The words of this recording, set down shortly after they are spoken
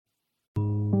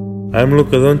I'm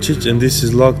Luka Doncic, and this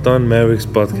is Locked On Mavericks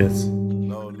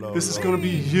podcast. This is gonna be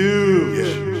huge.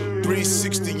 Yeah.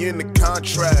 360 in the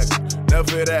contract,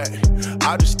 never that.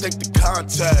 I just take the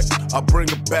contact, I bring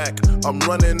it back. I'm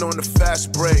running on the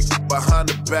fast break, behind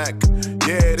the back.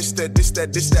 Yeah, this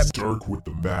that. Dirk with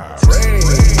the Mavs.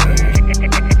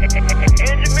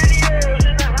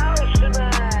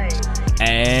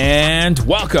 And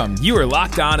welcome. You are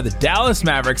locked on to the Dallas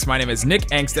Mavericks. My name is Nick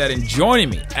Angstead, and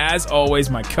joining me, as always,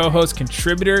 my co-host,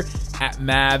 contributor at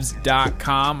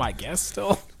Mavs.com. I guess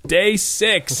still day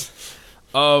six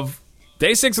without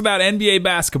NBA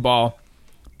basketball.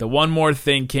 The one more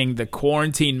thing king, the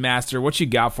quarantine master. What you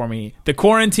got for me? The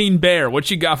quarantine bear. What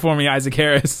you got for me, Isaac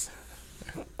Harris?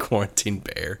 Quarantine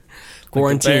bear.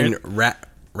 Quarantine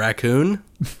raccoon.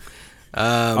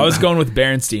 I was going with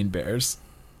Berenstein Bears.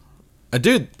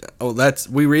 Dude,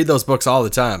 we read those books all the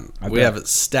time. I we bet. have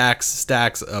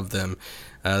stacks of them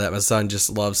that my son just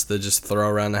loves to just throw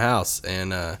around the house,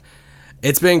 and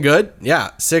it's been good.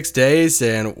 Yeah, 6 days,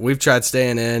 and we've tried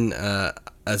staying in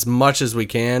as much as we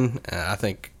can. I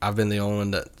think I've been the only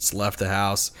one that's left the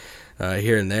house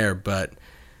here and there, but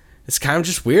it's kind of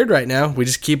just weird right now. We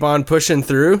just keep on pushing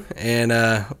through,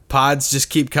 and pods just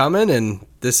keep coming, and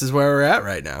this is where we're at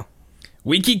right now.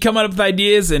 We keep coming up with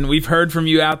ideas, and we've heard from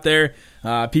you out there.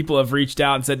 People have reached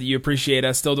out and said that you appreciate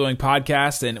us still doing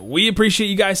podcasts, and we appreciate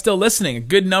you guys still listening. A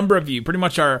good number of you, pretty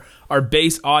much our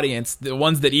base audience, the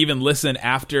ones that even listen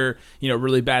after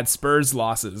really bad Spurs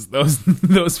losses.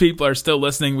 Those people are still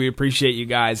listening. We appreciate you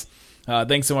guys.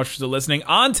 Thanks so much for still listening.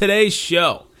 On today's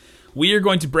show, we are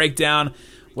going to break down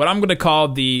what I'm going to call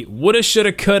the woulda,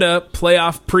 shoulda, coulda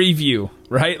playoff preview.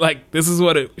 Right, like this is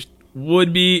what it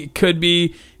would be, could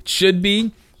be, should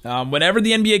be. Whenever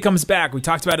the NBA comes back, we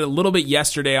talked about it a little bit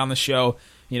yesterday on the show.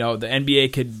 The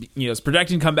NBA could, is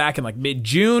projecting to come back in like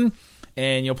mid-June,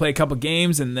 and you'll play a couple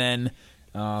games and then,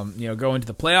 go into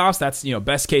the playoffs. That's,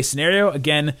 best case scenario.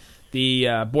 Again,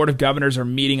 the Board of Governors are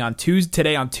meeting on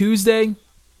Tuesday,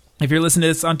 if you're listening to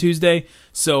this on Tuesday.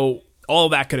 So all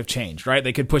of that could have changed, right?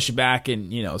 They could push it back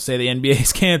and, say the NBA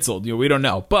is canceled. We don't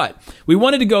know. But we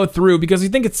wanted to go through, because we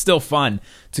think it's still fun,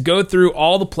 to go through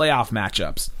all the playoff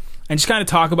matchups and just kind of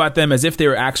talk about them as if they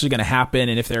were actually going to happen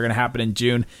and if they're going to happen in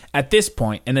June at this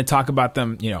point, and then talk about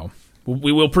them,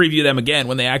 we will preview them again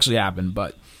when they actually happen.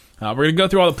 But we're going to go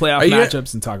through all the playoff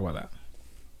matchups and talk about that.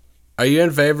 Are you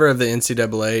in favor of the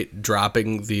NCAA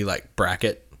dropping the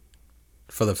bracket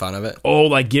for the fun of it? Oh,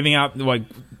 like giving out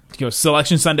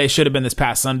Selection Sunday should have been this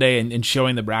past Sunday and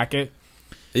showing the bracket.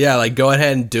 Yeah, go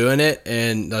ahead and doing it,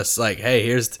 and just hey,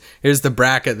 here's the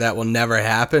bracket that will never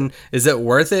happen. Is it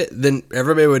worth it? Then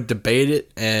everybody would debate it,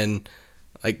 and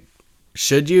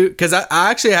should you? Because I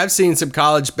actually have seen some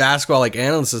college basketball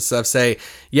analysts and stuff say,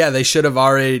 yeah, they should have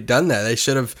already done that. They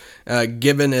should have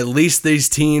given at least these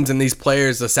teams and these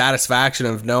players the satisfaction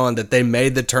of knowing that they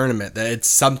made the tournament, that it's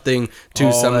something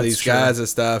to some of these guys and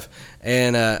stuff.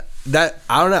 And that,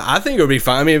 I don't know, I think it would be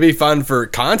fun. I mean, it'd be fun for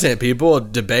content people,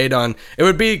 debate on, it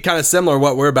would be kind of similar to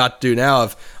what we're about to do now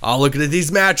of, looking at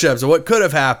these matchups and what could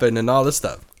have happened and all this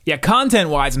stuff. Yeah,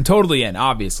 content-wise, I'm totally in,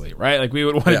 obviously, right? We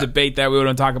would want to debate that. We would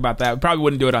want to talk about that. We probably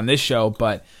wouldn't do it on this show,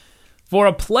 but for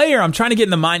a player, I'm trying to get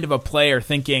in the mind of a player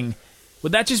thinking,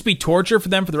 would that just be torture for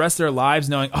them for the rest of their lives,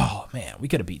 knowing, oh, man, we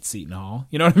could have beat Seton Hall?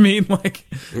 You know what I mean?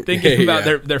 Thinking about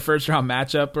their first-round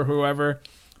matchup or whoever,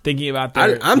 thinking about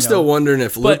their... I'm still wondering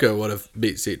if Luka would have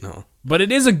beat Seton Hall. But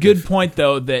it is a good point,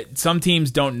 though, that some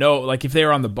teams don't know, if they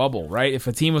were on the bubble, right? If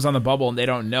a team was on the bubble and they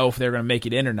don't know if they're going to make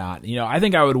it in or not, I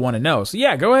think I would want to know. So,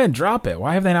 yeah, go ahead and drop it.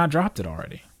 Why have they not dropped it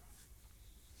already?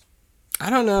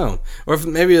 I don't know. Or if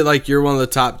maybe, you're one of the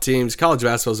top teams. College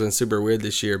basketball's been super weird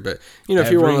this year, but, if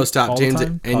you're one of those top teams...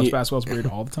 College basketball's weird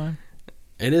all the time?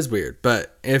 It is weird,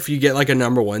 but if you get a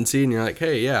number one seed and you're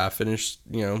hey, yeah, I finished,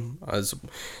 as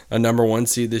a number one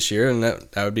seed this year, and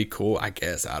that would be cool, I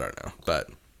guess. I don't know, but...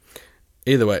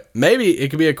 Either way, maybe it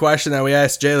could be a question that we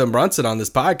ask Jalen Brunson on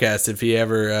this podcast if he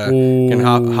ever can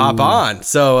hop on.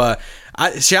 So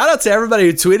shout out to everybody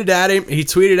who tweeted at him. He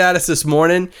tweeted at us this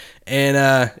morning, and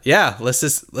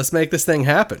let's make this thing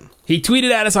happen. He tweeted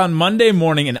at us on Monday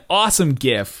morning an awesome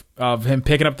GIF of him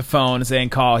picking up the phone and saying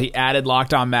call. He added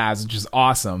Locked On Mavs, which is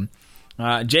awesome.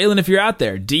 Jalen, if you're out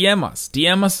there, DM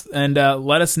us, and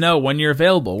let us know when you're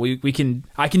available.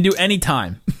 I can do any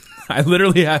time. I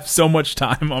literally have so much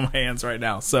time on my hands right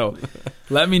now. So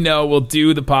let me know. We'll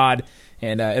do the pod,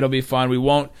 and it'll be fun. We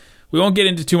won't get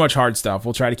into too much hard stuff.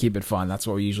 We'll try to keep it fun. That's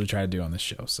what we usually try to do on this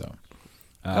show. So,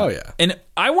 yeah. And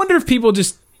I wonder if people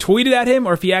just tweeted at him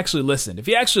or if he actually listened. If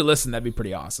he actually listened, that'd be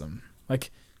pretty awesome.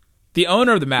 The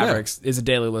owner of the Mavericks is a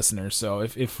daily listener, so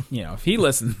if he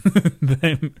listens,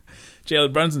 then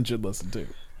Jalen Brunson should listen too.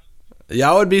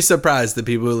 Y'all would be surprised, the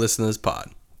people who listen to this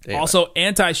pod. Anyway. Also,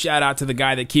 anti-shout out to the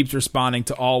guy that keeps responding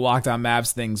to all Locked On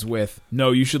Mavs things with,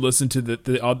 no, you should listen to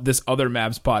this other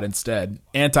Mavs pod instead.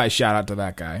 Anti-shout out to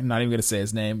that guy. I'm not even going to say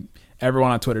his name.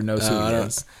 Everyone on Twitter knows who he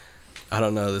is. I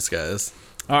don't know who this guy is.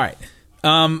 All right.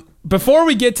 Before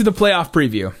we get to the playoff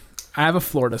preview, I have a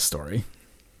Florida story.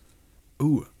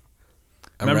 Ooh.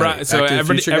 Remember, so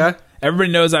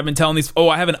everybody knows I've been telling these. Oh,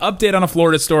 I have an update on a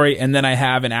Florida story, and then I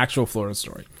have an actual Florida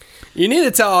story. You need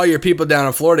to tell all your people down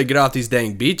in Florida to get off these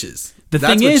dang beaches. The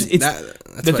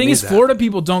thing is, Florida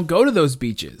people don't go to those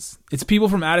beaches. It's people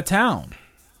from out of town.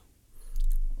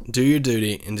 Do your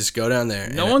duty and just go down there.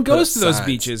 No one goes to those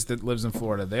beaches that lives in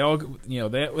Florida. They all,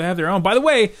 they have their own. By the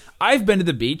way, I've been to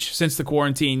the beach since the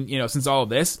quarantine, since all of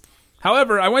this.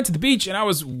 However, I went to the beach and I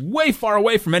was way far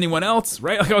away from anyone else,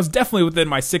 right? Like I was definitely within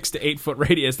my 6 to 8 foot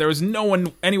radius. There was no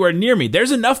one anywhere near me.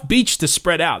 There's enough beach to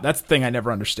spread out. That's the thing I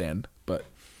never understand, but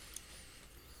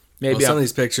maybe some of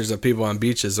these pictures of people on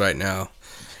beaches right now,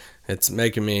 it's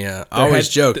making me. I always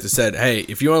joked. It said, "Hey,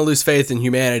 if you want to lose faith in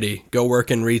humanity, go work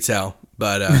in retail."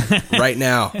 But right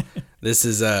now, this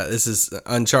is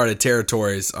uncharted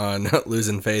territories on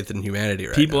losing faith in humanity.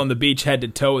 Right people now. on the beach head to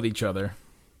toe with each other.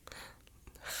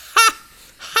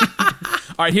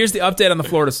 All right, here's the update on the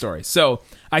Florida story. So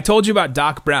I told you about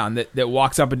Doc Brown that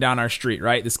walks up and down our street,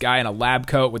 right? This guy in a lab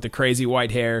coat with the crazy white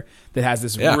hair that has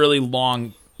this really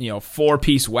long,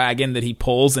 4-piece wagon that he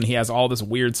pulls, and he has all this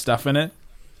weird stuff in it.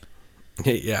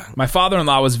 Yeah. My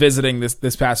father-in-law was visiting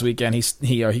this past weekend.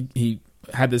 He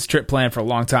had this trip planned for a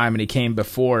long time, and he came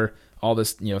before all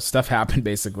this stuff happened,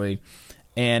 basically.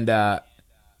 And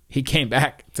he came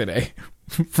back today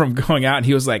from going out, and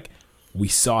he was like, "We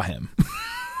saw him."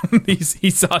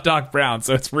 He saw Doc Brown,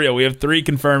 so it's real. We have 3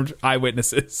 confirmed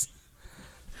eyewitnesses.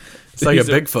 It's like a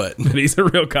Bigfoot. But he's a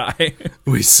real guy.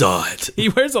 We saw it. He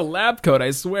wears a lab coat, I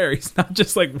swear. He's not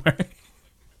just like wearing...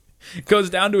 It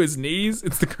goes down to his knees.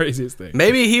 It's the craziest thing.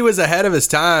 Maybe he was ahead of his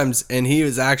times, and he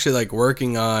was actually like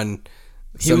working on...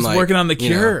 He was working on the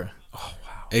cure. Oh,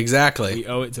 wow. Exactly. We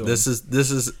owe it to him. This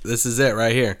is it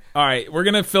right here. All right, we're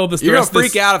gonna fill this. You're gonna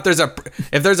freak out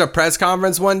if there's a press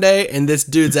conference one day and this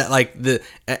dude's at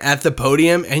the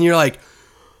podium and you're like,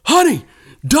 "Honey,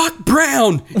 Doc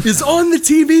Brown is on the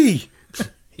TV."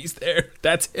 He's there.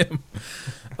 That's him.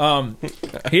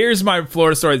 Here's my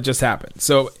Florida story that just happened.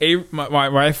 So my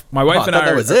wife and I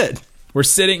that was it. We're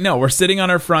sitting on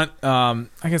our front. I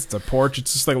guess it's a porch.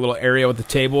 It's just like a little area with a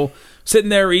table. Sitting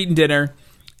there, we're eating dinner.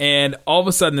 And all of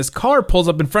a sudden, this car pulls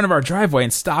up in front of our driveway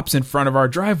and stops in front of our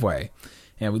driveway.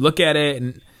 And we look at it,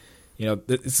 and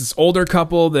it's this older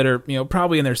couple that are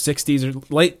probably in their 60s or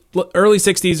early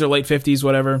 60s or late 50s,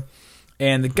 whatever.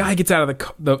 And the guy gets out of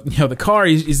the car.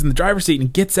 He's in the driver's seat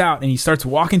and gets out, and he starts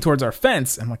walking towards our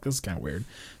fence. I'm like, this is kind of weird.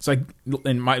 So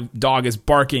and my dog is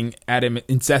barking at him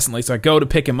incessantly. So I go to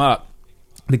pick him up.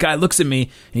 The guy looks at me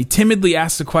and he timidly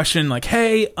asks a question like,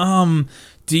 "Hey,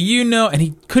 do you know?" And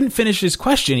he couldn't finish his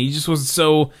question. He just was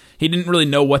he didn't really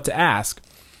know what to ask.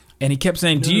 And he kept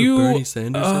saying, "Do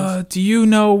you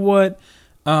know what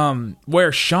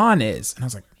where Sean is?" And I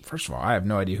was like, first of all, I have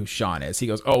no idea who Sean is. He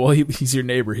goes, "Oh, well, he's your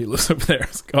neighbor. He lives up there." I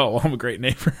was like, "Oh, well, I'm a great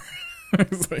neighbor." I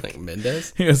was like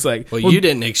Mendez? He was like, well, you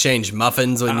didn't exchange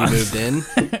muffins when you moved in.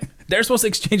 They're supposed to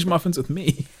exchange muffins with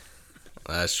me.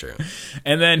 That's true.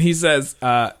 And then he says,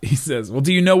 "Well,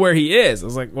 do you know where he is?" I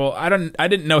was like, "Well, I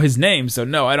didn't know his name, so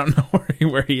no, I don't know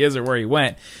where he is or where he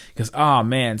went." He goes, "Oh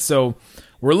man, so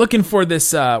we're looking for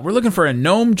this. We're looking for a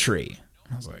gnome tree."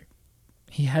 I was like,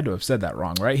 he had to have said that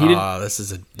wrong, right? This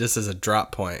is a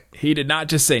drop point. He did not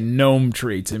just say gnome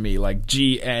tree to me, like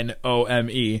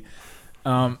GNOME.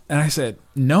 And I said,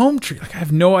 "Gnome tree? Like I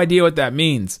have no idea what that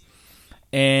means."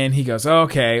 And he goes,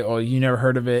 "Okay, well, you never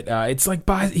heard of it. It's like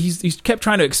he's kept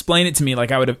trying to explain it to me like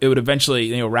it would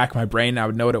eventually rack my brain and I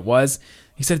would know what it was."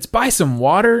 He said, "It's by some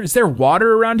water. Is there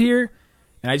water around here?"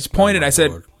 And I just pointed. I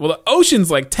said, "Well, the ocean's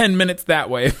like 10 minutes that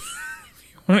way.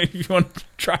 If you want to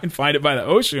try and find it by the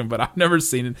ocean, but I've never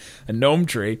seen a gnome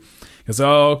tree." He goes,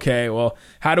 "Oh, okay, well,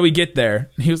 how do we get there?"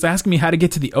 And he was asking me how to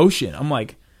get to the ocean. I'm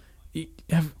like, "You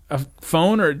have a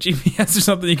phone or a GPS or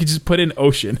something you could just put in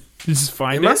ocean? Just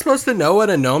find it?" Am I supposed to know what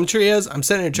a gnome tree is? I'm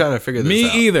sitting here trying to figure this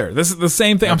out. Me either. This is the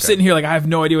same thing. Okay. I'm sitting here like I have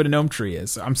no idea what a gnome tree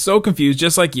is. I'm so confused,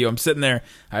 just like you. I'm sitting there.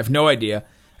 I have no idea.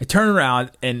 I turn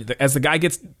around, and as the guy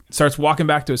starts walking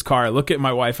back to his car, I look at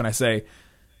my wife and I say,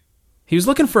 "He was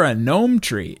looking for a gnome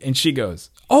tree." And she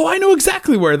goes, "Oh, I know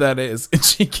exactly where that is." And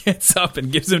she gets up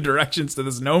and gives him directions to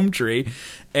this gnome tree.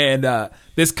 And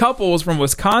this couple was from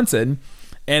Wisconsin.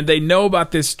 and they know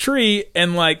about this tree,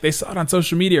 and like they saw it on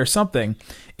social media or something.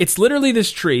 It's literally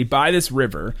this tree by this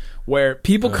river where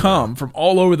people come from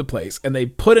all over the place, and they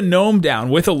put a gnome down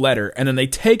with a letter, and then they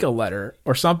take a letter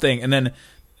or something, and then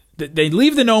they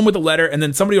leave the gnome with a letter, and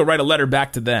then somebody will write a letter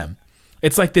back to them.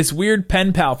 It's like this weird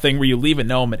pen pal thing where you leave a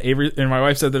gnome, and my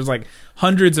wife said there's like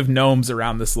hundreds of gnomes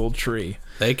around this little tree.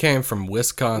 They came from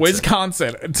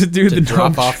Wisconsin to do the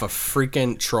drop gnome off a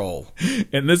freaking troll.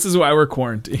 And this is why we're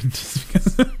quarantined, just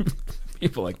because of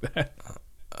people like that.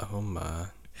 Oh my.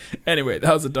 Anyway,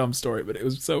 that was a dumb story, but it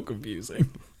was so confusing.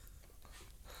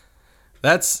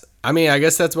 I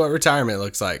guess that's what retirement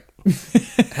looks like.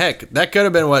 Heck, that could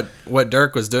have been what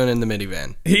Dirk was doing in the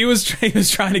minivan. He was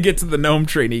trying to get to the gnome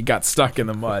tree, and he got stuck in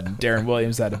the mud, and Darren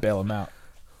Williams had to bail him out.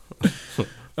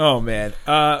 Oh, man.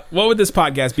 What would this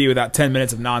podcast be without 10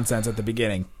 minutes of nonsense at the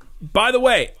beginning? By the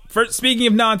way, speaking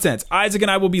of nonsense, Isaac and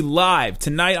I will be live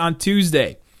tonight on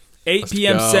Tuesday, 8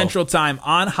 p.m. Central Time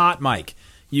on Hot Mic.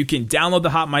 You can download the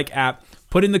Hot Mic app,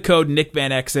 put in the code Nick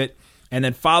Van Exit, and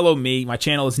then follow me. My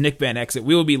channel is Nick Van Exit.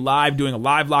 We will be live doing a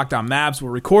live Locked On Mavs.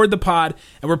 We'll record the pod,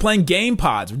 and we're playing game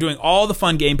pods. We're doing all the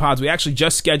fun game pods. We actually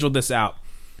just scheduled this out.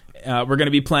 We're going to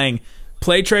be playing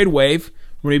Play Trade Wave.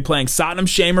 We're going to be playing Satnam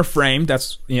Shame or Frame.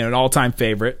 That's an all-time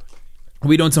favorite.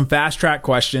 We'll be doing some fast track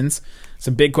questions,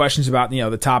 some big questions about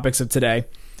the topics of today.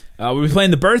 We'll be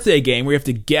playing the birthday game where you have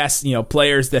to guess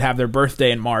players that have their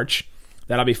birthday in March.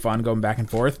 That'll be fun, going back and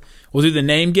forth. We'll do the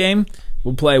name game.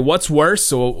 We'll play What's Worse,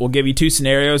 so we'll give you two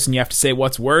scenarios, and you have to say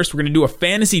what's worse. We're going to do a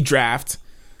fantasy draft,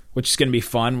 which is going to be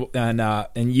fun,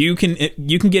 and you can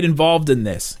get involved in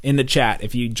this in the chat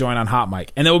if you join on Hot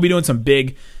Mic. And then we'll be doing some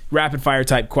big rapid-fire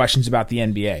type questions about the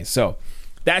NBA. So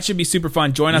that should be super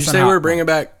fun. Join us on Hot Mic. Did you say we're bringing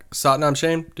back Satnam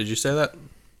Shame? Did you say that?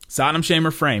 Satnam Shame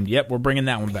or Framed. Yep, we're bringing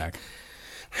that one back.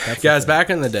 Guys, back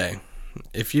in the day,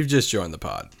 if you've just joined the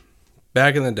pod,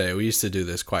 back in the day, we used to do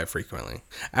this quite frequently.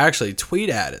 Actually, tweet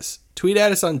at us. Tweet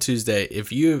at us on Tuesday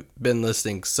if you've been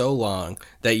listening so long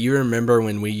that you remember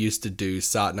when we used to do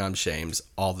Satnam Shames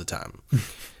all the time.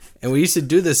 And we used to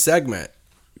do this segment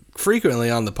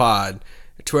frequently on the pod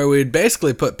to where we would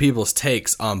basically put people's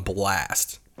takes on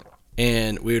blast.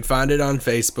 And we would find it on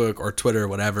Facebook or Twitter or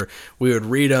whatever. We would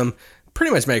read them,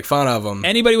 pretty much make fun of them.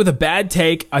 Anybody with a bad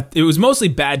take, it was mostly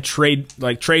bad trade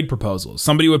proposals.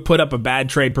 Somebody would put up a bad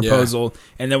trade proposal,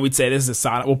 and then we'd say, this is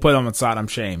Satnam. We'll put them on Satnam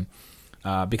Shame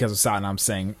because of Satnam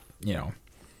saying,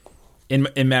 in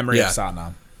memory of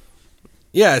Satnam.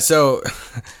 Yeah, so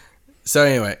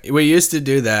anyway, we used to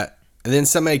do that, and then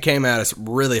somebody came at us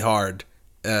really hard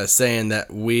saying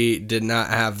that we did not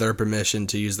have their permission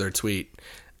to use their tweet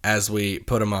as we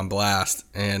put them on blast,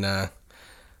 and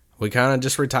we kind of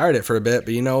just retired it for a bit,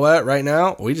 but you know what? Right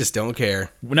now, we just don't care.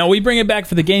 No, we bring it back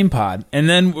for the game pod, and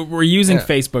then we're using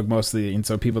Facebook mostly, and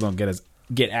so people don't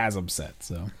get as upset.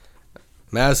 So,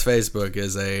 Mavs Facebook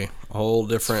is a whole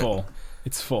different.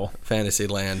 It's full. Fantasy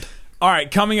land. All right,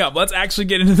 coming up, let's actually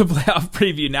get into the playoff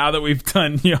preview now that we've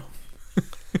done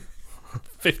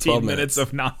 15 minutes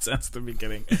of nonsense at the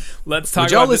beginning. Let's talk.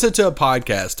 Would y'all listen to a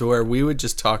podcast to where we would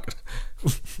just talk?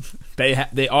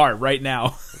 They are right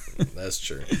now. That's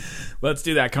true. Let's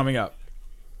do that coming up.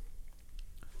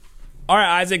 All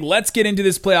right, Isaac, let's get into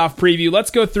this playoff preview. Let's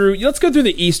go through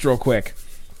the East real quick.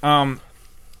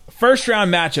 First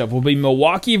round matchup will be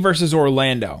Milwaukee versus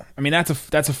Orlando. I mean, that's a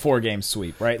 4-game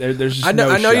sweep, right? There's just no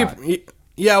shot.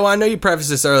 I know you prefaced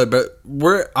this earlier, but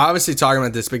we're obviously talking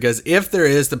about this because if there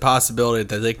is the possibility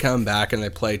that they come back and they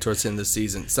play towards the end of the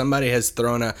season, somebody has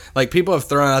people have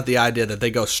thrown out the idea that they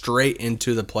go straight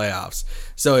into the playoffs.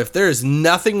 So if there's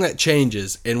nothing that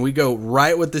changes and we go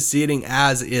right with the seeding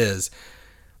as is,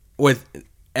 with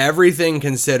everything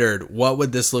considered, what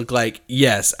would this look like?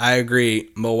 Yes, I agree.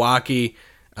 Milwaukee,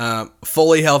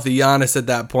 fully healthy Giannis at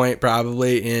that point,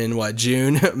 probably in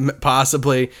June,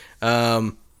 possibly.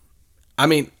 I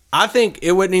mean, I think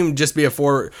it wouldn't even just be a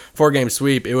four-game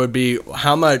sweep. It would be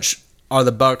how much are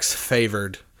the Bucks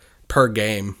favored per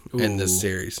game in this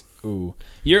series. Ooh,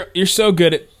 you're so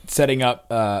good at setting up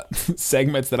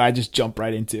segments that I just jump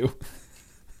right into.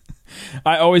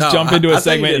 I always jump into a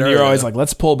segment, and you're always like,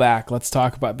 "Let's pull back. Let's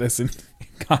talk about this in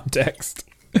context."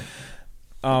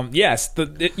 Yes,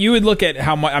 you would look at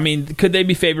how much. I mean, could they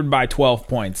be favored by 12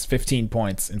 points, 15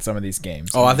 points in some of these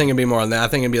games? I think it'd be more than that. I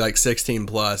think it'd be like 16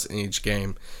 plus in each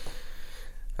game.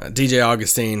 DJ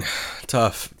Augustine,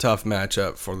 tough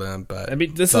matchup for them. But I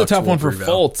mean, this is a tough one for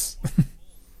Fultz.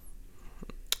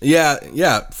 Yeah,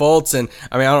 Fultz, and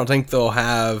I mean, I don't think they'll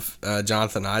have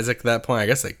Jonathan Isaac at that point. I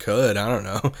guess they could. I don't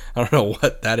know. I don't know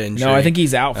what that injury. No, I think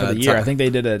he's out for the year. I think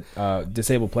they did a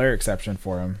disabled player exception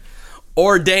for him.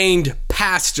 Ordained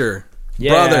pastor,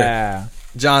 brother.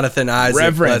 Jonathan Isaac.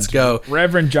 Reverend. Let's go.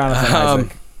 Reverend Jonathan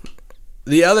Isaac.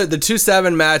 The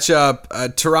 2-7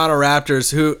 matchup, Toronto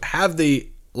Raptors, who have the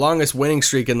longest winning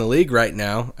streak in the league right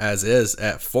now, as is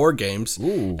at 4 games.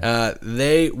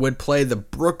 They would play the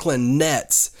Brooklyn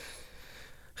Nets,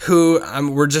 who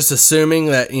we're just assuming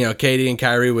that, KD and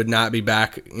Kyrie would not be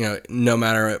back, no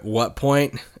matter at what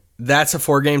point. That's a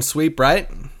 4-game sweep, right?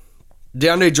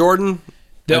 DeAndre Jordan.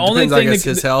 The only thing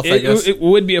his health, I guess. It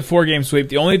would be a 4-game sweep.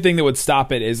 The only thing that would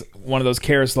stop it is one of those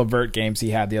Karis LeVert games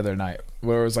he had the other night,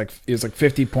 where it was like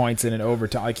 50 points in an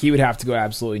overtime. Like, he would have to go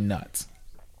absolutely nuts.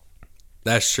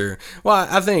 That's true. Well,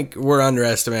 I think we're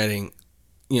underestimating,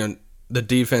 the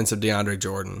defense of DeAndre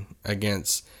Jordan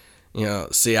against,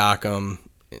 Siakam.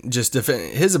 Just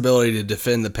his ability to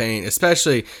defend the paint,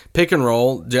 especially pick and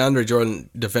roll. DeAndre Jordan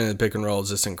defending the pick and roll is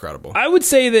just incredible. I would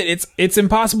say that it's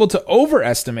impossible to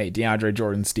overestimate DeAndre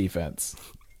Jordan's defense.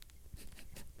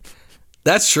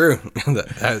 That's true.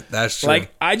 That's true.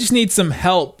 Like, I just need some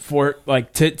help for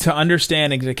to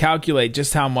understand and to calculate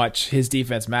just how much his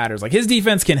defense matters. Like, his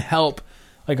defense can help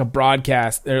like a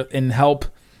broadcast and help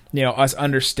us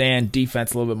understand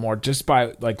defense a little bit more just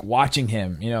by like watching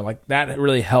him. Like, that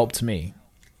really helped me.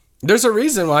 There's a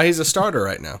reason why he's a starter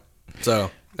right now. So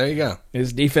there you go.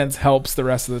 His defense helps the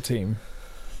rest of the team.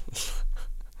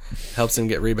 Helps him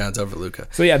get rebounds over Luka.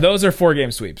 So yeah, those are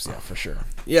 4-game sweeps. Yeah, for sure.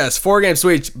 Yes, 4-game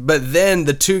sweeps. But then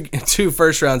the two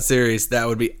first round series, that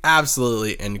would be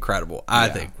absolutely incredible. I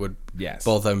think would both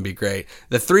of them be great.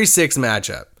 The 3-6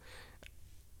 matchup.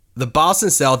 The Boston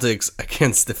Celtics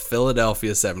against the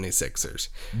Philadelphia 76ers.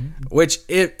 Which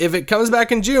if it comes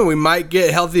back in June, we might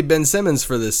get healthy Ben Simmons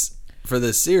for this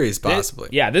series, possibly.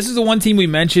 This is the one team we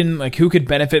mentioned, like, who could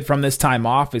benefit from this time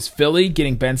off is Philly,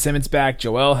 getting Ben Simmons back,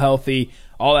 Joel healthy,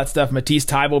 all that stuff. Matisse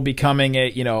Thybulle becoming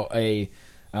a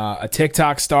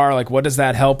TikTok star. Like, what does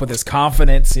that help with his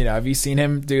confidence? Have you seen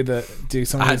him do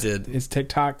some of his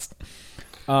TikToks?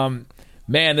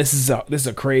 Man, this is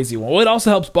a crazy one. Well, it also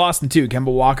helps Boston too.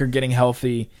 Kemba Walker getting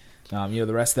healthy. The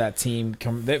rest of that team,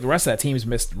 has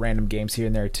missed random games here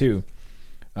and there too.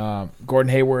 Gordon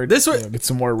Hayward get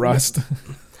some more rust.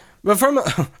 But from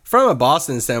a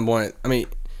Boston standpoint, I mean,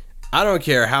 I don't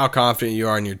care how confident you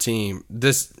are in your team.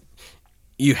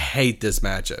 You hate this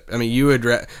matchup. I mean, you would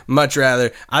much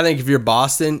rather. I think if you're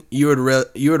Boston, you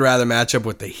would rather match up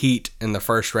with the Heat in the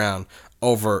first round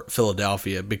over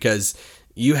Philadelphia, because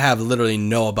you have literally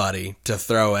nobody to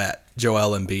throw at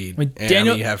Joel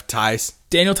Embiid. You have Tice.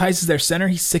 Daniel Tice is their center.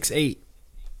 He's 6'8".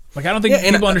 Like, I don't think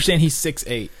people understand he's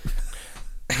 6'8".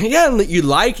 Yeah, you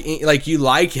like him. Like,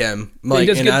 he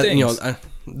does good things.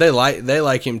 They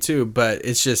like him too, but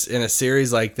it's just in a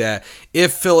series like that.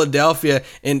 If Philadelphia,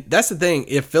 and that's the thing,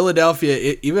 if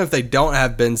Philadelphia, even if they don't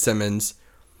have Ben Simmons,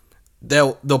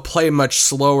 they'll play much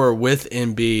slower with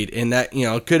Embiid, and that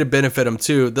could have benefited them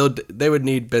too. They would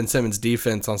need Ben Simmons'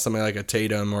 defense on somebody like a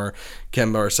Tatum or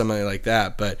Kemba or somebody like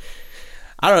that. But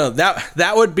I don't know,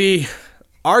 that would be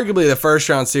arguably the first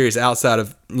round series outside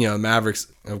of Mavericks,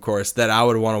 of course, that I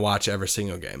would want to watch every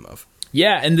single game of.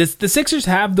 Yeah, and the Sixers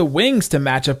have the wings to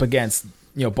match up against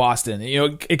Boston.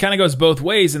 It kind of goes both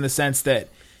ways in the sense that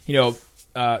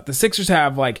the Sixers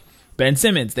have like Ben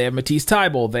Simmons, they have Matisse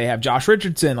Thybulle, they have Josh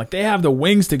Richardson. Like, they have the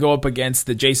wings to go up against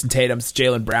the Jason Tatums,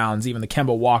 Jaylen Browns, even the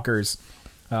Kemba Walkers,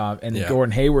 and the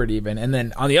Gordon Hayward even. And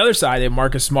then on the other side, they have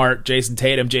Marcus Smart, Jason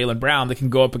Tatum, Jaylen Brown that can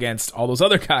go up against all those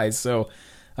other guys. So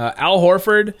Al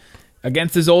Horford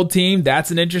against his old team,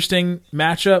 that's an interesting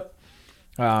matchup.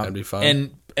 That'd be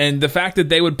fun. And the fact that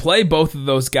they would play both of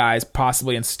those guys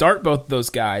possibly and start both of those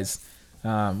guys,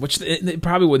 which they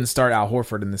probably wouldn't start Al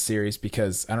Horford in the series,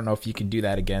 because I don't know if you can do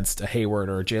that against a Hayward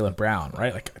or a Jaylen Brown,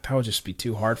 right? Like, that would just be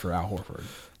too hard for Al Horford.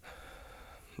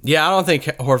 Yeah, I don't think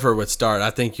Horford would start. I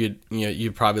think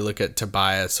you'd probably look at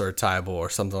Tobias or Thybulle or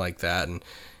something like that. And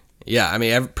yeah, I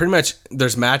mean, pretty much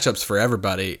there's matchups for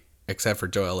everybody except for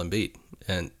Joel Embiid.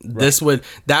 And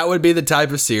that would be the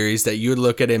type of series that you would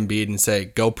look at Embiid and say,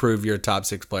 go prove you're a top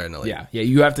 6 player in the league. Yeah,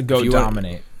 you have to go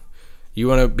dominate. You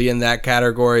want to be in that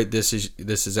category, this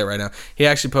is it right now. He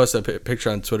actually posted a picture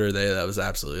on Twitter today that was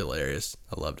absolutely hilarious.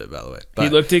 I loved it, by the way. He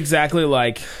looked exactly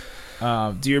like,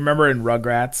 do you remember in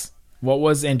Rugrats, what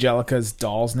was Angelica's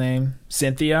doll's name?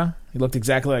 Cynthia? He looked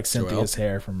exactly like Cynthia's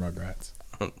hair from Rugrats.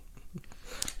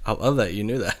 I love that. You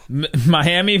knew that.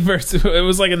 Miami versus, it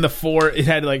was like in the 4, it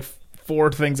had like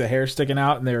 4 things of hair sticking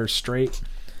out and they were straight.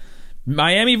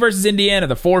 Miami versus Indiana,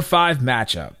 the 4-5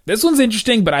 matchup. This one's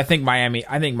interesting, but I think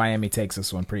Miami takes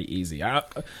this one pretty easy.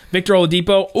 Victor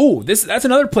Oladipo. Ooh, that's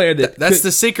another player that's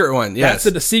the secret one. Yes,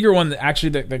 that's the secret one that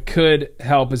actually that could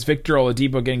help is Victor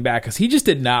Oladipo getting back, because he just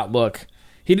did not look.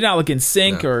 he did not look in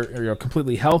sync or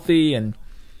completely healthy. And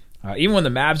even when the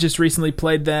Mavs just recently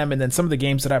played them, and then some of the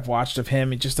games that I've watched of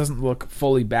him, he just doesn't look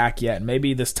fully back yet. And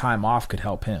maybe this time off could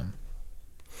help him.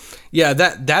 Yeah,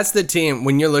 that's the team.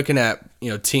 When you're looking at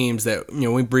teams that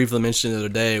we briefly mentioned the other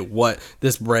day, what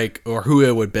this break or who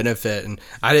it would benefit, and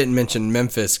I didn't mention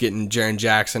Memphis getting Jaren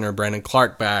Jackson or Brandon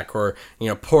Clark back, or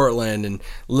Portland and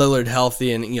Lillard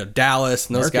healthy, and Dallas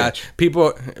and those guys.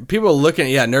 People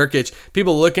looking at Nurkic.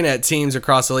 People looking at teams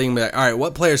across the league and be like, all right,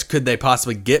 what players could they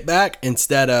possibly get back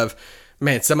instead of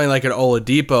somebody like an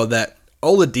Oladipo? That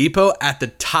Oladipo at the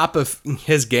top of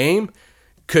his game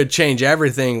could change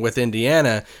everything with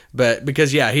Indiana, but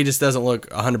because he just doesn't look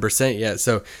 100% yet,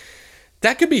 so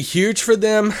that could be huge for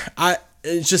them.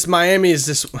 It's just Miami is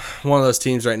just one of those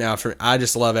teams right now. I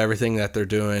just love everything that they're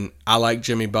doing. I like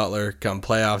Jimmy Butler come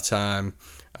playoff time,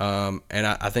 and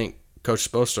I think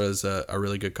Coach Spoelstra is a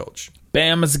really good coach.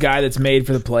 Bam is a guy that's made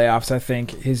for the playoffs. I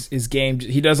think his game,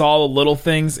 he does all the little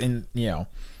things, and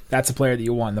that's a player that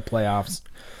you want in the playoffs.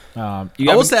 I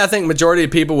will say I think majority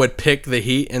of people would pick the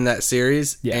Heat in that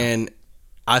series, and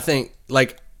I think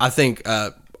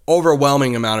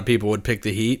overwhelming amount of people would pick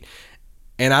the Heat,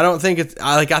 and I don't think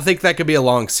I think that could be a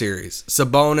long series.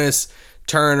 Sabonis,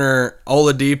 Turner,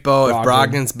 Oladipo, if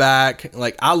Brogdon's back,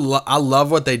 I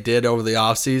love what they did over the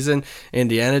offseason.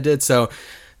 Indiana did, so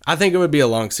I think it would be a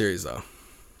long series though.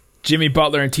 Jimmy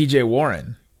Butler and TJ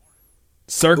Warren.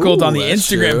 Circled on the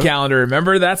Instagram calendar.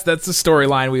 Remember, that's the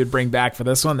storyline we would bring back for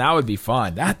this one. That would be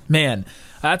fun.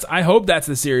 I hope that's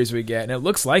the series we get, and it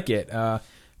looks like it.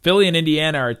 Philly and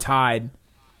Indiana are tied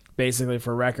basically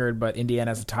for record, but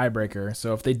Indiana has a tiebreaker.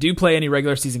 So if they do play any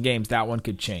regular season games, that one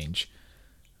could change,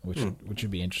 which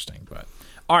would be interesting. But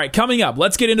all right, coming up,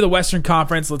 let's get into the Western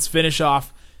Conference. Let's finish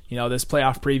off this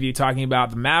playoff preview talking about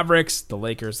the Mavericks, the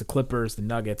Lakers, the Clippers, the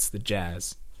Nuggets, the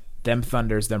Jazz, them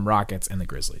Thunders, them Rockets, and the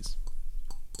Grizzlies.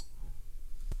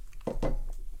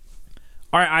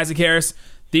 All right, Isaac Harris.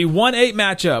 The 1-8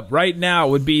 matchup right now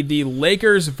would be the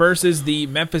Lakers versus the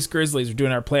Memphis Grizzlies. We're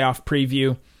doing our playoff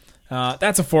preview.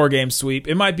 That's a 4-game sweep.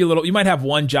 It might be you might have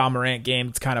one Ja Morant game.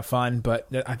 It's kind of fun, but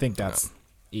I think that's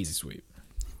easy sweep.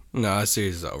 No, that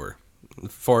series is over.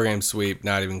 4-game sweep,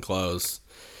 not even close.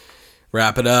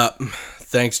 Wrap it up.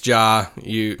 Thanks, Ja.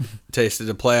 You tasted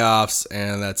the playoffs,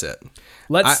 and that's it.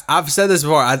 I've said this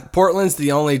before. Portland's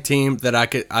the only team that I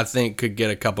think could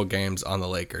get a couple games on the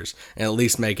Lakers and at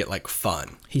least make it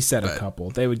fun. He said a couple.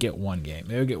 They would get one game.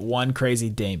 They would get one crazy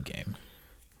Dame game.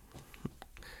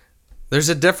 There's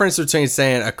a difference between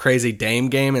saying a crazy Dame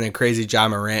game and a crazy Ja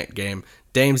Morant game.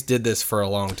 Dames did this for a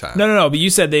long time. No. But you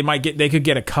said they could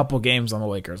get a couple games on the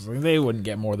Lakers. They wouldn't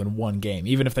get more than one game,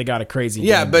 even if they got a crazy.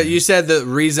 Yeah, Dame but game. You said the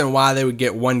reason why they would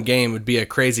get one game would be a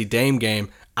crazy Dame game.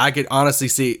 I could honestly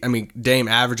see, Dame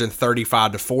averaging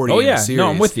 35 to 40 in the series. No,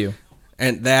 I'm with you.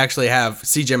 And they actually have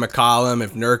CJ McCollum,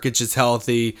 if Nurkic is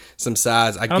healthy, some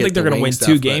size. I don't think they're going to win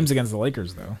 2 games against the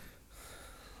Lakers, though.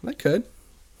 They could.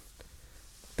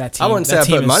 That team, I wouldn't say I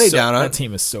put money down on it. That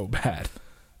team is so bad.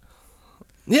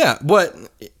 Yeah, but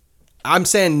I'm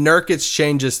saying Nurkic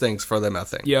changes things for them, I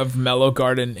think. You have Melo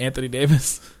guarding Anthony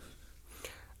Davis?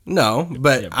 No,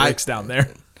 but breaks down there.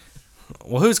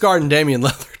 Well, who's guarding Damian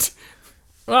Lillard?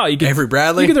 Well, you could Avery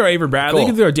Bradley. You could throw Avery Bradley. Cool.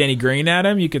 You could throw Danny Green at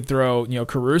him. You could throw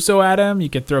Caruso at him. You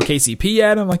could throw KCP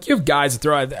at him. You have guys to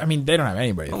throw at. They don't have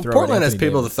anybody to throw. Portland at has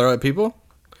people Davis. to throw at people.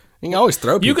 You can always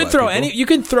throw people. You could throw at people. You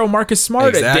could throw Marcus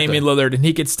Smart at Damian Lillard, and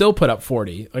he could still put up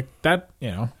 40 that.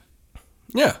 Yeah,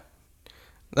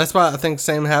 that's why I think the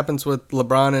same happens with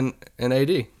LeBron and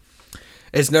AD.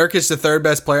 Is Nurkic the third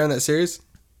best player in that series?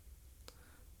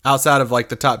 Outside of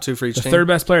the top 2 for each team? The third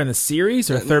best player in the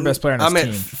series or third best player on his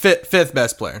team? Fifth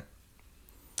best player.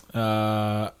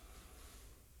 Yeah,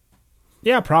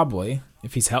 probably.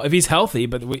 If he's healthy,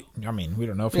 but we don't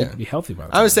know if he'll be healthy by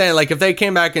the time. I was saying, if they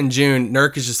came back in June,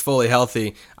 Nurkic is fully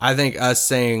healthy, I think us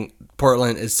saying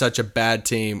Portland is such a bad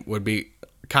team would be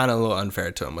kind of a little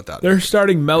unfair to him without They're them.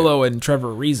 starting Melo and Trevor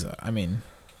Ariza. I'm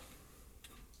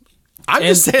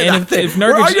just saying, if we're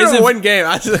Nurkic arguing isn't one game.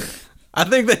 I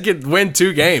think they could win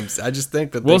 2 games. I just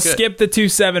think that we'll skip the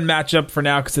 2-7 matchup for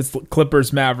now because it's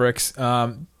Clippers Mavericks.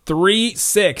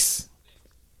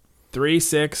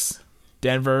 3-6,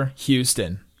 Denver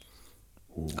Houston.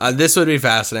 This would be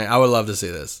fascinating. I would love to see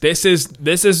this. This is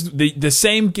the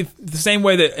same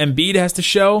way that Embiid has to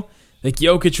show.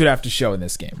 Jokic would have to show in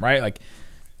this game, right?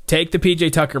 Take the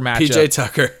PJ Tucker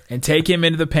matchup, and take him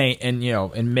into the paint, and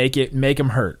and make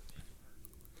him hurt.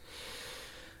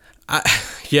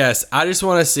 Yes, I just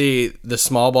want to see the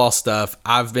small ball stuff.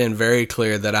 I've been very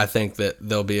clear that I think that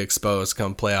they'll be exposed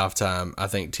come playoff time. I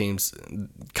think teams,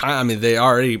 they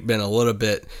already been a little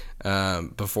bit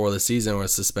before the season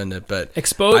was suspended, but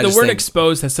exposed. The word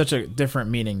exposed has such a different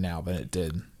meaning now than it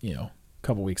did, a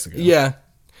couple weeks ago. Yeah.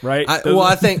 Right.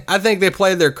 I think they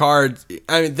played their cards.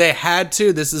 I mean, they had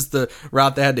to. This is the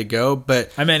route they had to go.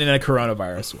 But I meant in a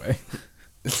coronavirus way.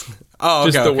 Oh,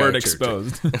 okay, just the word true,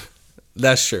 exposed. True.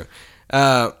 That's true.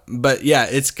 But yeah,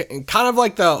 it's kind of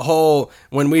like the whole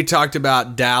when we talked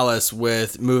about Dallas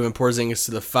with moving Porzingis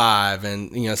to the 5,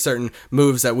 and certain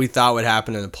moves that we thought would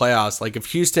happen in the playoffs. Like if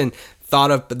Houston thought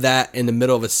of that in the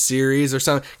middle of a series or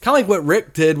something, kind of like what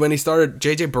Rick did when he started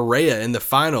JJ Barea in the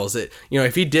finals.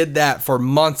 If he did that for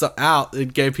months out,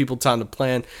 it gave people time to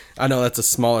plan. I know that's a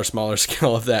smaller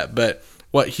scale of that, but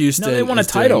what Houston they won a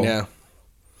title now.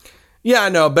 Yeah, I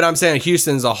know, but I'm saying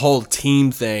Houston's a whole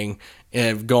team thing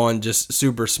and going just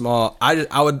super small.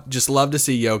 I would just love to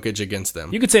see Jokic against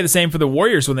them. You could say the same for the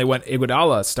Warriors when they went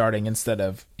Iguodala starting instead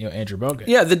of Andrew Bogut.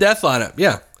 Yeah, the death lineup.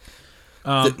 Yeah.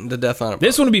 The death lineup.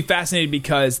 This one would be fascinating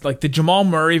because like the Jamal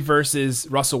Murray versus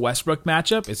Russell Westbrook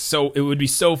matchup it would be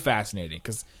so fascinating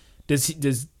because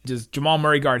does Jamal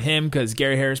Murray guard him because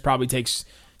Gary Harris probably takes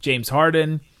James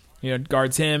Harden,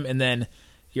 guards him, and then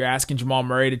you're asking Jamal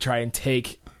Murray to try and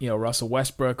take Russell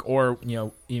Westbrook or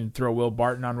even throw Will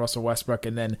Barton on Russell Westbrook,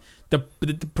 and then the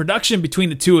production between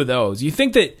the two of those. You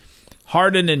think that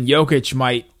Harden and Jokic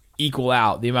might equal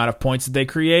out the amount of points that they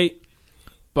create,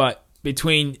 but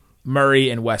between Murray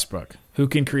and Westbrook, who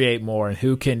can create more and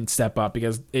who can step up?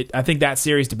 Because I think that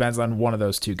series depends on one of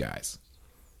those two guys.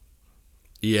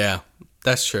 Yeah,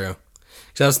 that's true.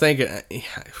 Because I was thinking,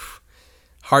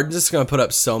 Harden's just going to put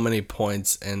up so many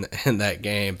points in that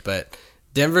game, but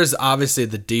Denver's obviously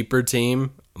the deeper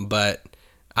team, but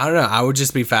I don't know. I would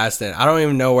just be fascinated. I don't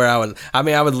even know where I would. I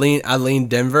mean, I lean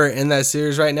Denver in that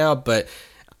series right now, but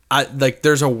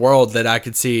there's a world that I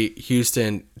could see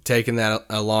Houston taking that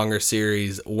a longer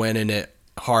series, winning it,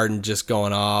 Harden just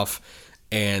going off,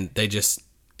 and they're just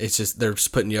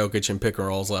putting Jokic in pick and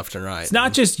rolls left and right. It's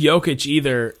not just Jokic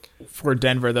either for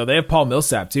Denver though. They have Paul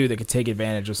Millsap too that could take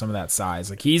advantage of some of that size.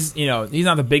 Like he's not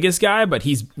the biggest guy, but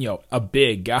he's a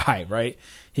big guy, right?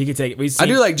 He could take it. I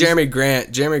do like Jeremy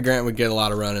Grant. Jeremy Grant would get a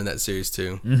lot of run in that series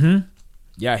too. Mm-hmm.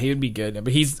 Yeah, he would be good,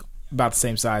 but he's about the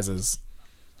same size as.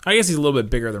 I guess he's a little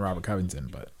bit bigger than Robert Covington,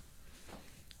 but.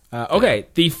 Okay,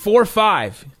 the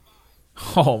 4-5.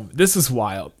 Oh, this is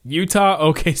wild. Utah,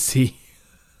 OKC.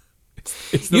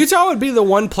 Utah would be the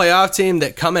one playoff team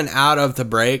that coming out of the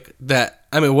break that,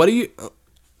 I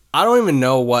don't even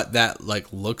know what that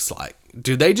looks like.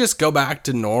 Do they just go back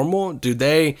to normal? Do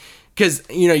they, because,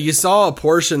 you saw a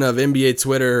portion of NBA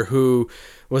Twitter who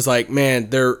was like, man,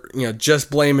 they're, just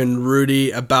blaming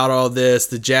Rudy about all this.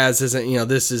 The Jazz isn't,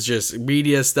 this is just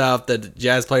media stuff that the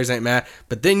Jazz players ain't mad.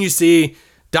 But then you see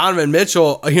Donovan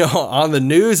Mitchell, on the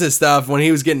news and stuff when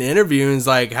he was getting interviewed,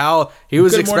 like how he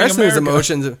was expressing his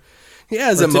emotions. Yeah,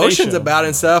 his emotions about it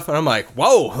and stuff. And I'm like,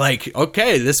 whoa,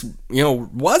 okay, this,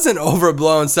 wasn't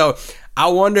overblown. So I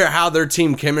wonder how their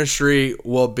team chemistry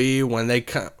will be when they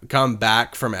come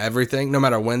back from everything, no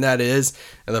matter when that is,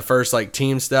 the first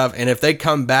team stuff. And if they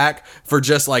come back for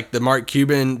just the Mark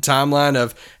Cuban timeline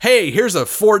of, hey, here's a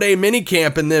 4-day mini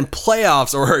camp and then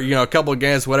playoffs or, a couple of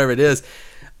games, whatever it is.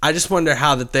 I just wonder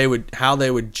how they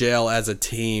would gel as a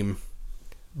team.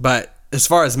 But as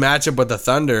far as matchup with the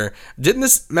Thunder, didn't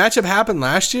this matchup happen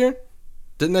last year?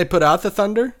 Didn't they put out the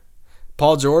Thunder?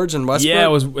 Paul George and Westbrook? Yeah, it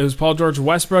was Paul George and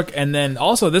Westbrook, and then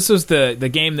also this was the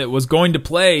game that was going to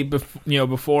play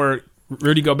before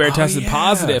Rudy Gobert tested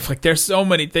positive. There's so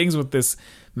many things with this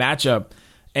matchup.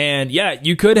 And yeah,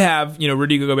 you could have,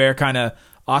 Rudy Gobert kind of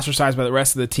ostracized by the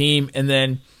rest of the team, and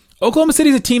then Oklahoma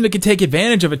City's a team that can take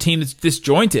advantage of a team that's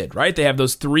disjointed, right? They have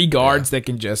those three guards that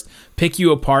can just pick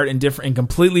you apart in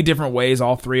completely different ways,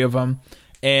 all three of them.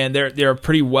 And they're a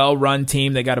pretty well-run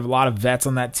team. They got a lot of vets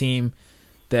on that team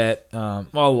that, a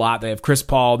lot. They have Chris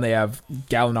Paul, and they have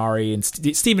Gallinari, and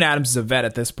Steven Adams is a vet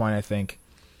at this point, I think,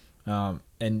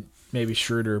 and maybe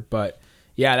Schroeder. But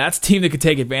yeah, that's a team that could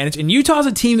take advantage. And Utah's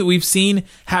a team that we've seen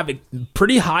have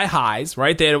pretty high highs,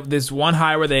 right? They had this one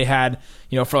high where they had,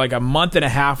 for a month and a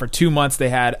half or 2 months, they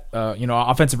had,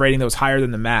 offensive rating that was higher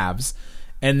than the Mavs.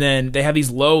 And then they have these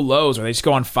low lows where they just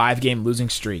go on 5-game losing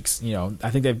streaks. I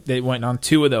think they went on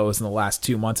 2 of those in the last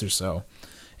 2 months or so.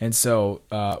 And so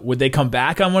would they come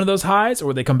back on one of those highs or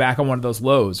would they come back on one of those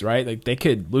lows, right? They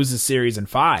could lose the series in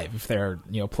 5 if they're,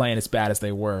 playing as bad as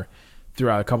they were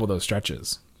throughout a couple of those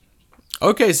stretches.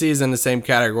 OKC is in the same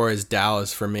category as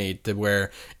Dallas for me, to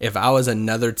where if I was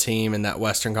another team in that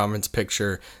Western Conference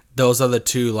picture those are the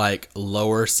two like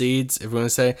lower seeds, if we want to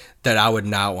say, that I would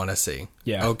not want to see.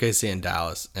 Yeah. OKC and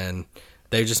Dallas, and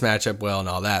they just match up well and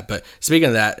all that. But speaking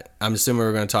of that, I'm assuming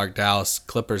we're going to talk Dallas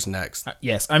Clippers next.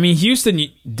 Yes, I mean Houston,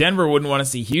 Denver wouldn't want to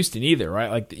see Houston either,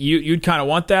 right? Like you'd kind of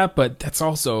want that, but that's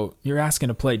also you're asking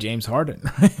to play James Harden.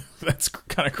 Right? That's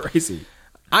kind of crazy.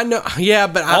 I know, yeah,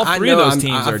 but all I three know of those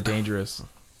teams are dangerous.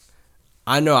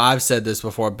 I know I've said this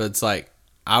before, but it's like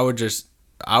I would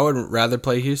rather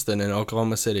play Houston than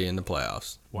Oklahoma City in the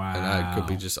playoffs. Wow. And I could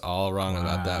be just all wrong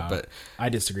about that, but I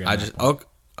disagree on that.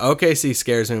 OKC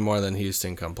scares me more than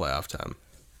Houston come playoff time.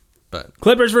 But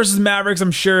Clippers versus Mavericks,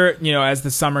 I'm sure, as the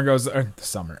summer goes,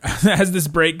 as this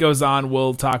break goes on,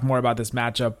 we'll talk more about this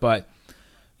matchup. But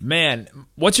man,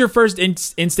 what's your first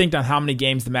instinct on how many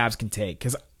games the Mavs can take?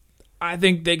 Because I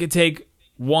think they could take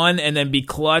one and then be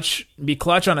clutch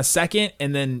on a second,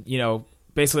 and then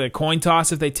basically a coin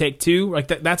toss if they take two. Like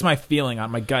that's my feeling on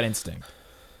my gut instinct.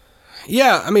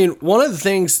 Yeah, I mean, one of the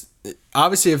things,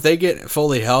 obviously, if they get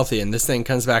fully healthy and this thing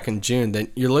comes back in June,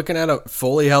 then you're looking at a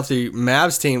fully healthy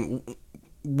Mavs team,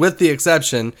 with the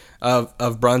exception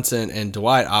of Brunson and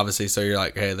Dwight, obviously. So you're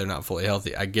like, hey, they're not fully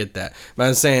healthy. I get that. But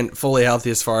I'm saying fully healthy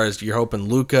as far as you're hoping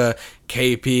Luka,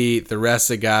 KP, the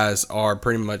rest of the guys are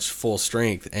pretty much full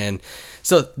strength. And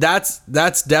so that's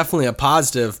definitely a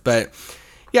positive. But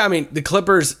yeah, I mean, the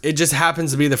Clippers, it just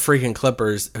happens to be the freaking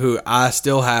Clippers, who I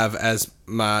still have as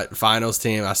my finals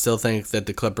team. I still think that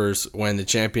the Clippers win the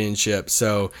championship.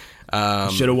 So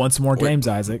should have won some more games,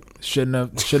 Isaac.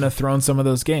 Shouldn't have thrown some of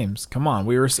those games. Come on,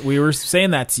 we were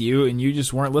saying that to you, and you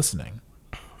just weren't listening.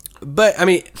 But I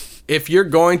mean, if you're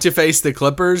going to face the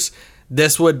Clippers,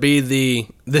 this would be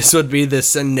the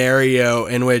scenario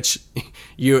in which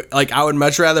I would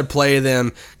much rather play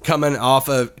them coming off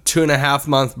a 2.5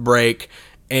 month break,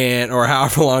 or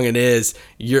however long it is,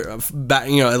 you're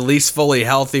at least fully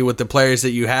healthy with the players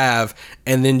that you have,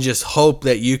 and then just hope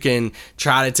that you can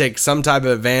try to take some type of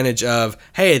advantage of,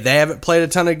 hey, they haven't played a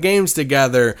ton of games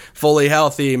together, fully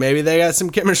healthy, maybe they got some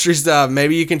chemistry stuff,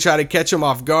 maybe you can try to catch them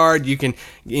off guard, you can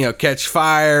catch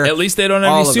fire. At least they don't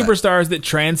have any superstars that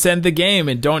transcend the game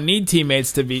and don't need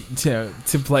teammates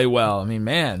to play well. I mean,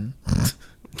 man.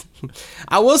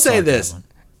 I will say this.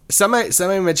 Somebody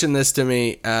mentioned this to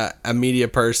me, a media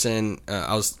person.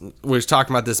 We were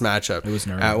talking about this matchup. It was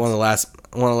nervous. At one of the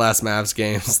last Mavs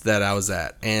games that I was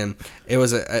at, and it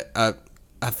was a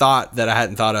thought that I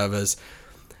hadn't thought of is,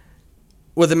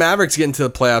 with the Mavericks getting to the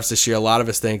playoffs this year, a lot of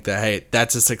us think that, hey,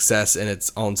 that's a success in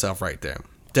its own self right there.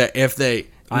 That if they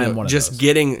I am one of those.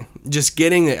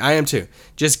 I am too.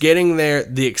 Just getting there,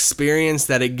 the experience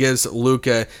that it gives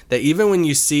Luka, that even when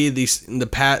you see these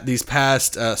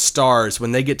past stars,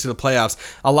 when they get to the playoffs,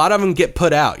 a lot of them get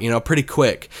put out, pretty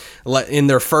quick in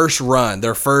their first run,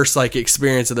 their first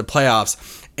experience of the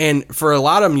playoffs. And for a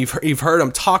lot of them, you've heard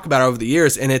them talk about it over the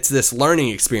years, and it's this learning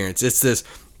experience. It's this,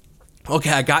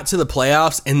 okay, I got to the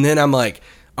playoffs, and then I'm like,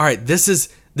 all right, this is.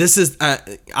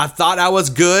 I thought I was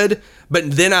good, but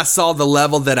then I saw the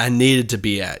level that I needed to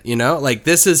be at.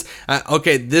 This is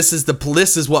okay. This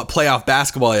is what playoff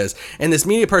basketball is. And this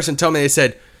media person told me, they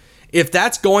said, if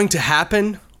that's going to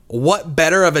happen, what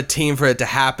better of a team for it to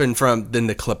happen from than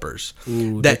the Clippers?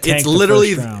 Ooh, that it's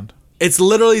literally. It's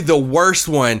literally the worst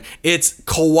one. It's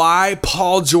Kawhi,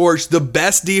 Paul George, the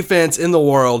best defense in the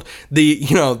world, the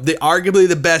arguably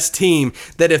the best team,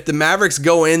 that if the Mavericks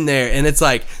go in there and it's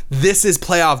like, this is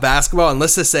playoff basketball, and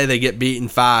let's just say they get beaten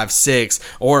 5-6,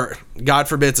 or God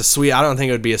forbid it's a sweep. I don't think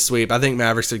it would be a sweep. I think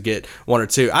Mavericks would get 1 or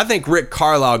 2. I think Rick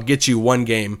Carlisle gets you one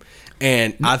game,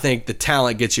 and I think the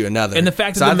talent gets you another. And the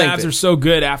fact that the Mavs are so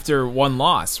good after one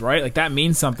loss, right? That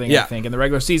means something, yeah. I think. In the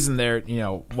regular season, they're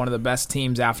one of the best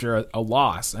teams after a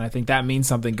loss. And I think that means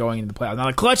something going into the playoffs. Now,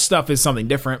 the clutch stuff is something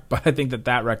different, but I think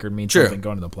that record means something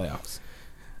going to the playoffs.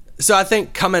 So I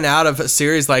think coming out of a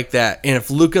series like that, and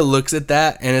if Luka looks at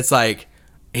that, and it's like,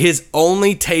 his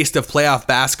only taste of playoff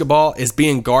basketball is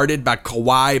being guarded by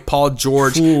Kawhi, Paul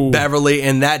George, Beverly,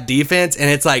 and that defense. And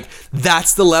it's like,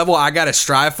 that's the level I got to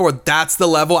strive for. That's the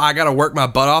level I got to work my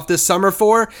butt off this summer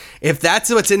for. If that's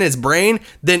what's in his brain,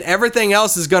 then everything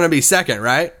else is going to be second,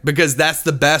 right? Because that's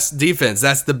the best defense.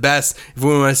 That's the best, if we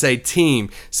want to say,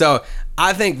 team. So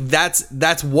I think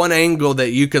that's one angle that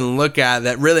you can look at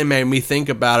that really made me think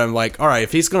about him. Like, all right,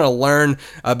 if he's going to learn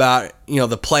about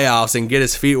the playoffs and get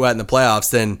his feet wet in the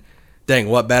playoffs, then dang,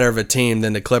 what better of a team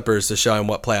than the Clippers to show him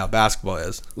what playoff basketball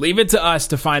is? Leave it to us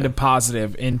to find a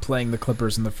positive in playing the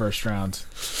Clippers in the first round.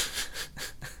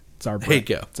 It's our brand. There you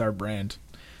go. It's our brand.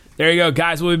 There you go,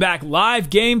 guys. We'll be back live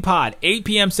game pod 8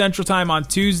 p.m. Central Time on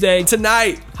Tuesday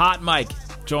tonight. Hot Mike.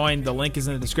 Join. The link is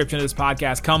in the description of this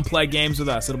podcast. Come play games with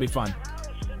us. It'll be fun.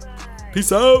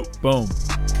 Peace out. Boom.